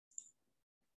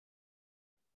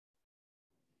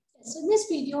So in this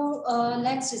video,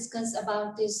 let's discuss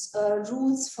about these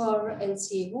rules for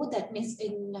LCAO. That means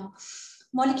in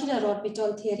molecular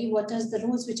orbital theory, what are the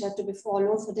rules which are to be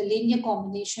followed for the linear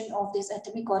combination of these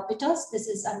atomic orbitals? This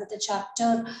is under the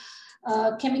chapter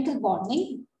chemical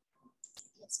bonding.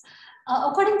 Yes.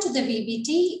 According to the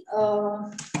VBT,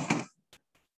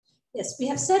 yes, we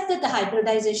have said that the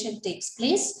hybridization takes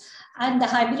place and the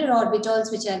hybrid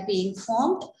orbitals which are being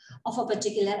formed of a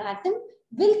particular atom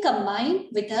will combine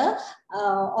with the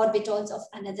orbitals of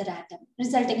another atom,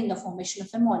 resulting in the formation of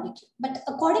a molecule. But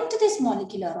according to this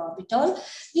molecular orbital,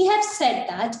 we have said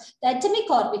that the atomic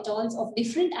orbitals of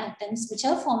different atoms which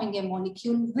are forming a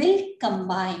molecule will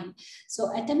combine.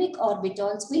 So atomic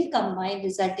orbitals will combine,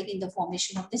 resulting in the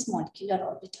formation of this molecular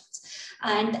orbitals.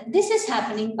 And this is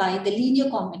happening by the linear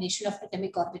combination of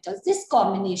atomic orbitals. This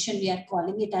combination, we are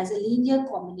calling it as a linear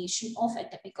combination of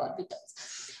atomic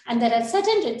orbitals. And there are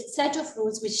certain set of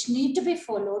rules which need to be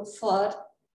followed for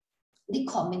the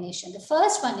combination. The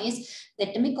first one is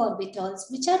the atomic orbitals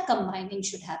which are combining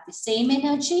should have the same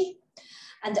energy,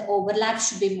 and the overlap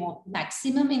should be more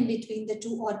maximum in between the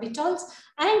two orbitals,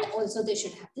 and also they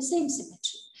should have the same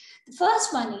symmetry. The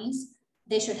first one is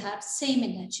they should have same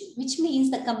energy, which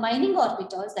means the combining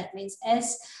orbitals, that means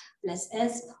S plus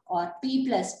S or P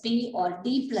plus P or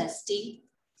D plus D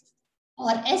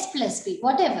or S plus P,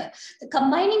 whatever. The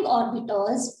combining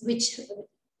orbitals, which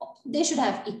they should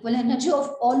have equal energy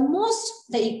of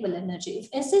almost the equal energy. If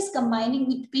S is combining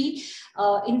with P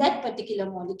in that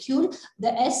particular molecule,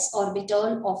 the S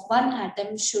orbital of one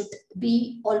atom should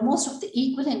be almost of the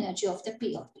equal energy of the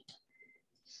P orbital.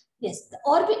 Yes, the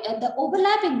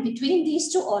overlapping between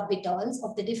these two orbitals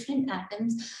of the different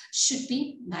atoms should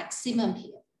be maximum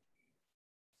here.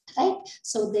 Right?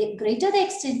 So the greater the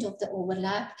extent of the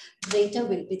overlap, greater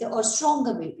will be the, or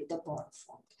stronger will be the bond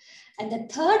formed. And the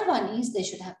third one is they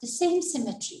should have the same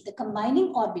symmetry. The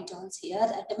combining orbitals here,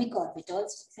 atomic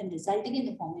orbitals, and resulting in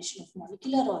the formation of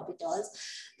molecular orbitals,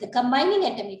 the combining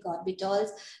atomic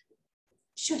orbitals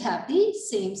should have the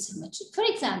same symmetry. For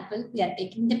example, we are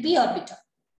taking the p orbital.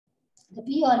 The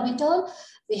p orbital,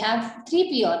 we have three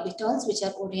p orbitals which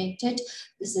are oriented.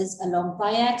 This is along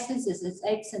y-axis, this is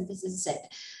x, and this is z.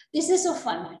 This is of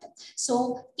one atom.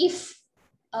 So if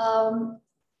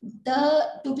the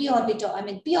 2p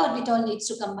orbital, p orbital needs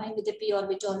to combine with the p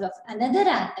orbital of another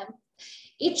atom,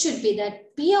 it should be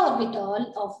that p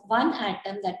orbital of one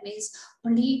atom, that means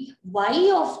only y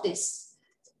of this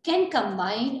can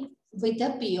combine with the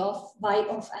p of y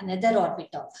of another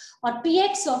orbital, or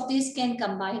px of this can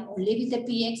combine only with the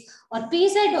px, or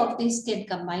pz of this can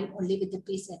combine only with the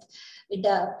pz.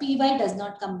 Py does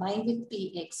not combine with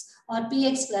px, or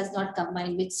px does not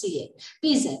combine with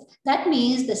pz. That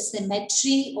means the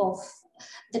symmetry of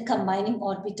the combining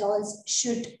orbitals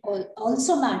should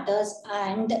also matters,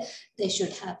 and they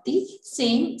should have the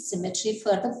same symmetry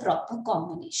for the proper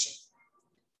combination.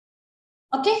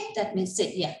 Okay, that means,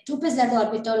 yeah, 2pz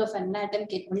orbital of an atom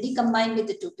can only combine with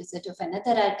the 2pz of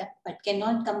another atom, but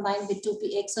cannot combine with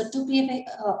 2px or 2p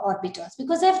orbitals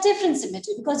because they have different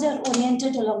symmetry, because they are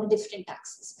oriented along a different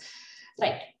axis.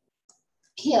 Right.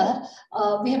 Here,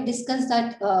 we have discussed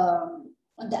that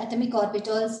the atomic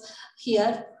orbitals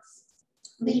here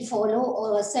will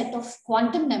follow a set of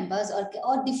quantum numbers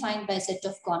or defined by a set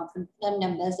of quantum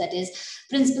numbers, that is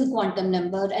principal quantum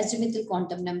number, azimuthal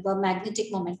quantum number,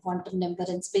 magnetic moment quantum number,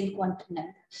 and spin quantum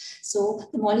number. So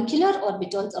the molecular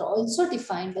orbitals are also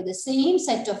defined by the same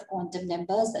set of quantum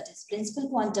numbers, that is principal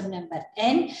quantum number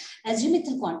n,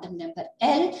 azimuthal quantum number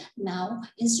L. Now,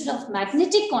 instead of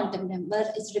magnetic quantum number,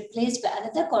 is replaced by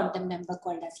another quantum number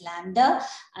called as lambda,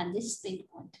 and this spin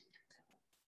quantum.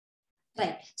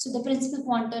 Right. So the principal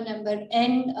quantum number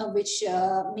n, which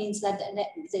means that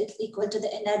it's equal to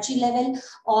the energy level,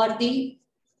 or the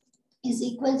is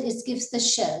equal, it gives the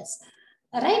shells.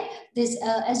 All right. This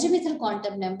azimuthal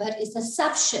quantum number is the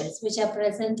subshells which are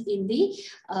present in the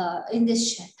in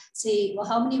this shell. See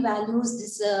how many values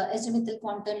this azimuthal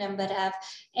quantum number have.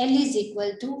 L is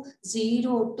equal to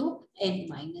 0 to n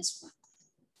minus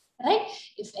 1. Right.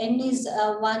 If n is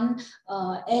 1,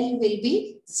 L will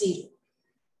be 0.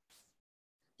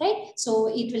 Right, so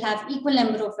it will have equal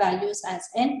number of values as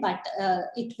n, but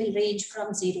it will range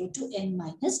from 0 to n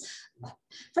minus 1.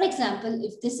 For example,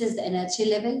 if this is the energy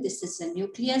level, this is the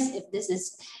nucleus. If this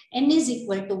is n is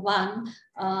equal to 1,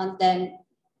 then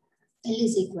L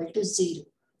is equal to 0.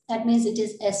 That means it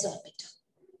is s orbital.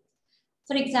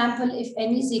 For example, if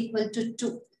n is equal to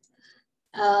 2,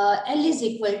 L is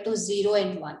equal to 0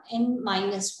 and 1, n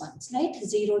minus 1, right?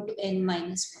 0 to n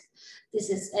minus 1. This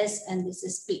is s and this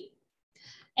is p.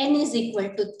 N is equal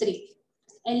to 3.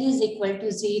 L is equal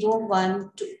to 0,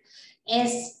 1, 2.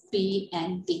 S P,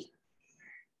 and D.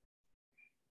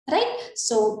 Right?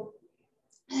 So,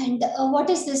 and what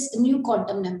is this new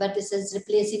quantum number? This is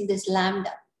replacing this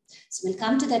lambda. So we'll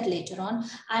come to that later on.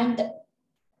 And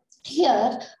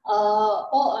here,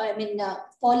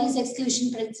 Pauli's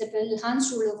exclusion principle,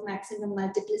 Hans' rule of maximum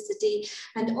multiplicity,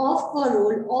 and Off-Bohr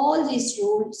rule, all these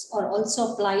rules are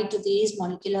also applied to these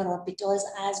molecular orbitals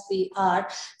as we are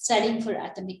studying for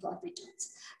atomic orbitals.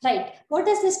 Right, what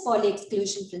does this Pauli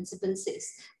exclusion principle says?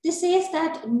 This says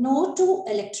that no two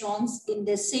electrons in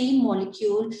the same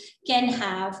molecule can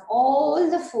have all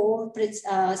the four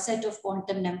set of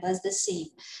quantum numbers the same.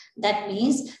 That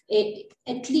means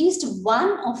at least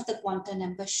one of the quantum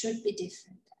numbers should be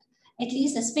different. At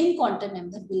least the spin quantum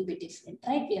number will be different,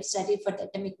 right? We have studied for the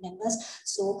atomic numbers.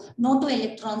 So no two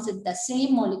electrons in the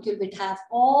same molecule would have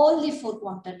all the four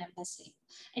quantum numbers same.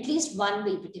 At least one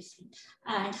will be different.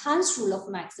 And Hans' rule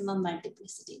of maximum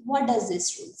multiplicity. What does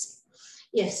this rule say?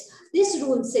 Yes, this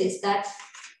rule says that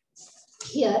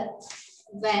here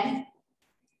when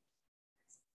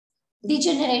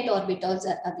degenerate orbitals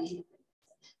are available,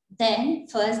 then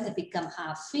first they become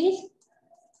half-filled,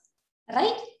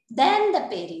 right? Then the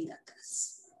pairing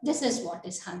occurs. This is what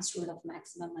is Hans' rule of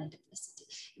maximum multiplicity.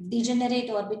 If degenerate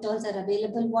orbitals are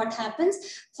available, what happens?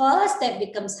 First that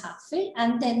becomes half-filled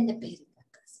and then the pairing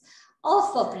occurs.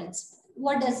 Off-Bohr principle.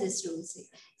 What does this rule say?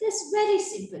 It is very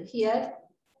simple. Here,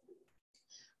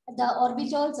 the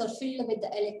orbitals are filled with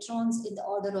the electrons in the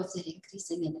order of their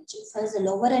increasing energy. First, the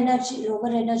lower energy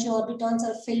orbitals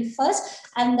are filled first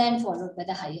and then followed by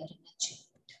the higher energy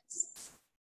orbitals.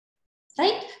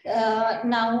 Right?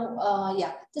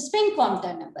 The spin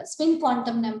quantum number. Spin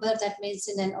quantum number, that means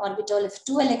in an orbital, if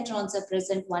two electrons are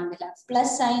present, one will have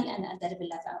plus sign and other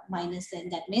will have a minus sign.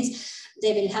 That means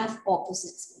they will have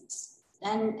opposite spins.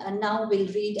 And now we'll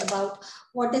read about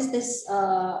what is this,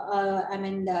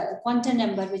 the quantum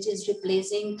number which is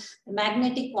replacing the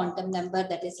magnetic quantum number,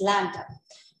 that is lambda.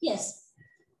 Yes,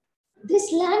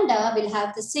 this lambda will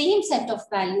have the same set of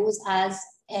values as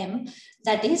m,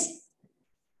 that is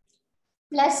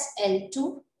plus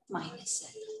L2 minus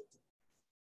L.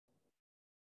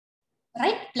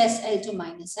 Right? Plus L2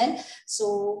 minus L.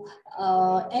 So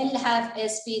L have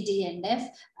S, P, D, and F.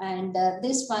 And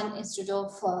this one, instead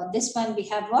of this one, we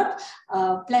have what?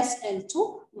 Plus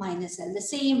L2 minus L. The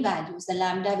same values. The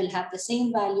lambda will have the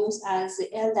same values as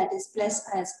the L, that is plus,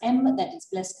 as M, that is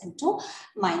plus L2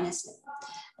 minus L.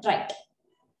 Right.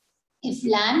 If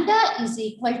lambda is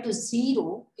equal to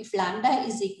 0,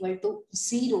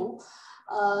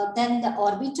 then the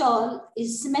orbital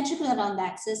is symmetrical around the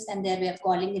axis, and there we are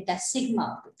calling it as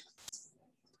sigma orbital.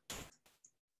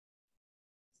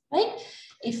 Right?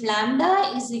 If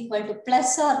lambda is equal to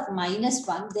plus or minus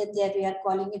 1, then there we are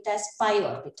calling it as pi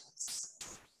orbitals.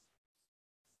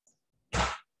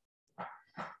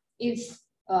 If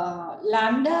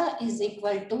lambda is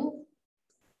equal to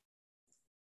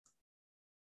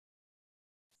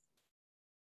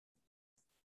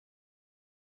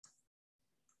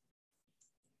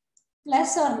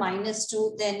plus or minus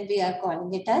 2, then we are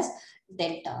calling it as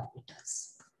delta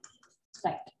orbitals.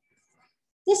 Right.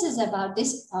 This is about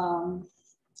this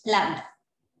lambda.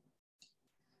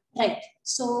 Right.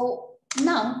 So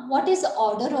now, what is the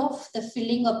order of the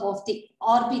filling up of the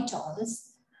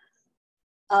orbitals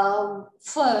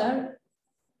for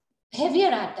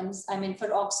heavier atoms? I mean,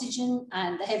 for oxygen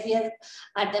and the heavier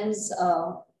atoms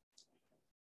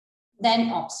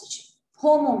than oxygen.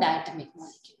 Homodiatomic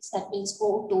molecules. That means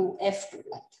O2, F2,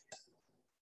 like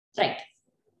that. Right.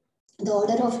 The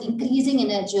order of increasing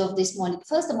energy of this molecule.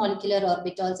 First, the molecular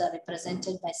orbitals are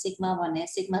represented by sigma 1s,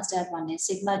 sigma star 1s,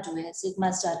 sigma 2s,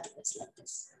 sigma star 2s, like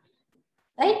this.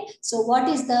 Right? So what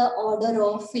is the order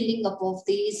of filling up of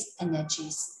these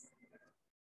energies?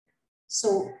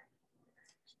 So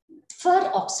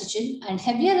for oxygen and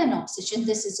heavier than oxygen,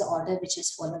 this is the order which is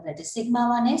followed. That is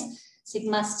sigma 1s,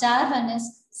 sigma star 1s,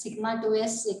 sigma 2s,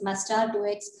 sigma star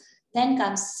 2x. Then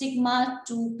comes sigma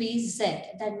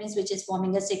 2pz. That means which is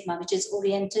forming a sigma, which is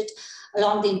oriented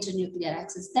along the internuclear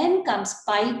axis. Then comes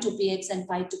pi 2px and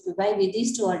pi 2py.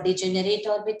 These two are degenerate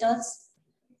orbitals.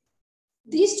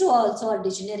 These two also are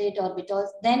degenerate orbitals.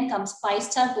 Then comes pi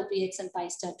star 2px and pi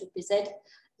star 2pz.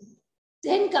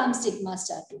 Then comes sigma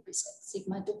star 2pz.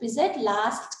 Sigma 2pz.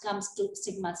 Last comes to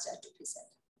sigma star 2pz.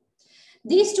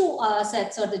 These two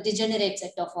sets are the degenerate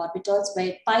set of orbitals,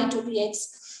 where pi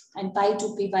 2px and pi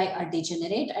 2py are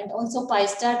degenerate, and also pi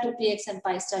star 2px and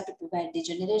pi star 2py are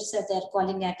degenerate, so they are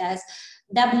calling it as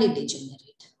doubly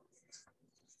degenerate.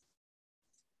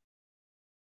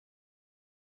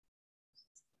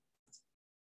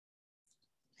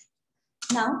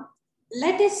 Now,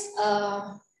 let us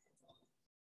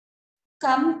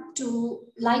come to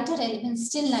lighter elements,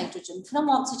 still nitrogen. From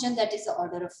oxygen, that is the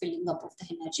order of filling up of the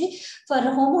energy. For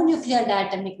homonuclear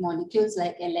diatomic molecules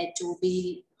like La2,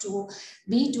 B2,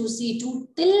 B2,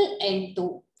 C2 till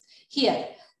N2. Here,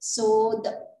 so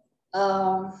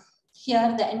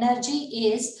here the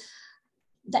energy is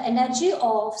the energy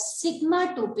of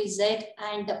sigma 2pz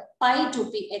and pi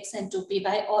 2px and 2py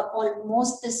are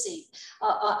almost the same.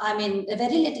 I mean, a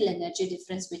very little energy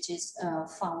difference which is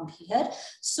found here.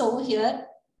 So here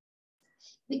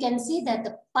we can see that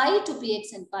the pi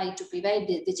 2px and pi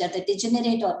 2py, which are the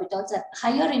degenerate orbitals, are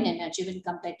higher in energy when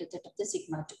compared to that of the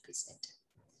sigma 2pz.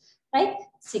 Right?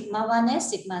 Sigma 1s,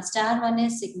 sigma star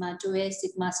 1s, sigma 2s,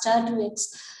 sigma star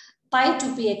 2x. Pi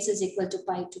 2px is equal to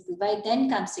pi 2py, then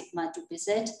comes sigma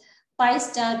 2pz, pi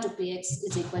star 2px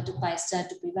is equal to pi star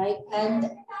 2py, and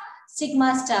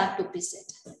sigma star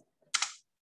 2pz.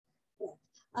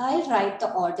 I'll write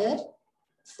the order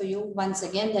for you once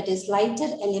again, that is lighter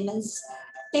elements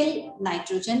till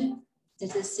nitrogen.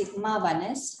 This is sigma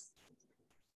 1s,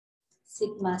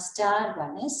 sigma star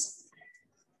 1s,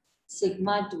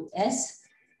 sigma 2s,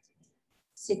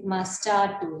 sigma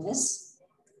star 2s.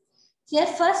 Here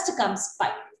first comes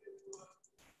pi.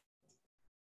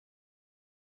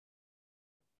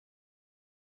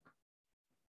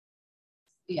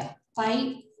 Yeah,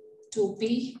 pi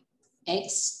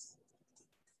 2px,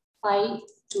 pi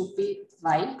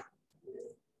 2py,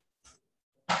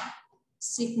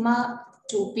 sigma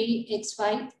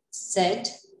 2pxyz,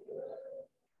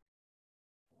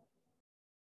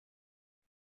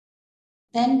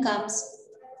 then comes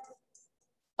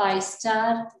pi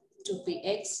star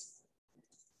 2px,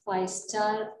 pi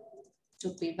star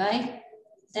 2py,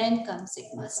 then comes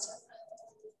sigma star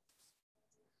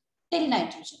till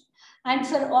nitrogen. And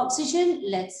for oxygen,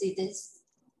 let's see this.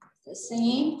 The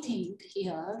same thing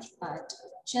here, but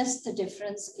just the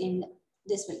difference in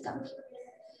this will come here.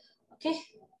 Okay.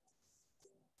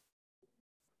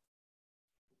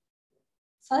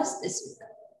 First, this will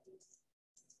come.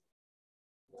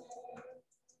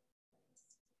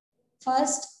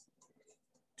 First,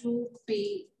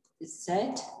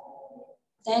 2pz,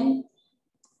 then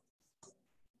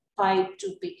pi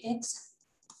 2px,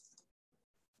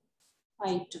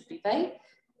 pi 2py.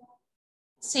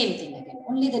 Same thing again,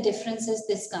 only the difference is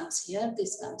this comes here,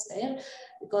 this comes there,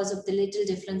 because of the little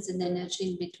difference in the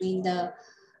energy in between the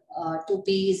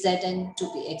 2pz and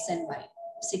 2px and y,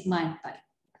 sigma and pi.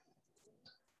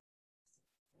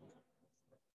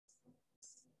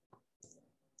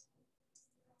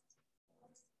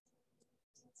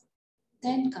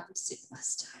 Then comes sigma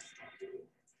star.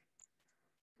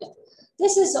 Yeah.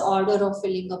 This is the order of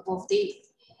filling up of the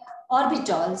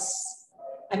orbitals,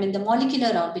 I mean the molecular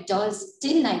orbitals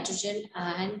till nitrogen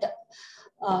and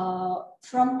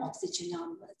from oxygen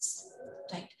onwards,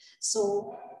 right?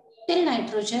 So till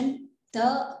nitrogen,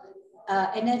 the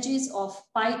energies of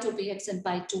pi 2px and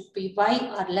pi 2py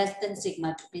are less than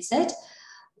sigma 2pz.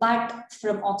 But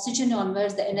from oxygen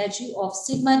onwards, the energy of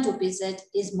sigma 2pz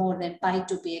is more than pi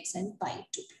 2px and pi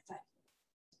 2py.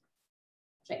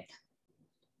 Right.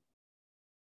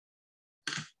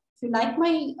 If you like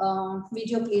my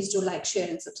video, please do like, share,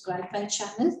 and subscribe my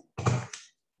channel.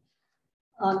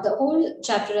 The whole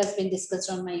chapter has been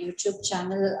discussed on my YouTube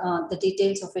channel. The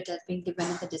details of it have been given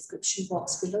in the description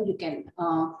box below. You can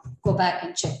go back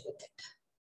and check with it.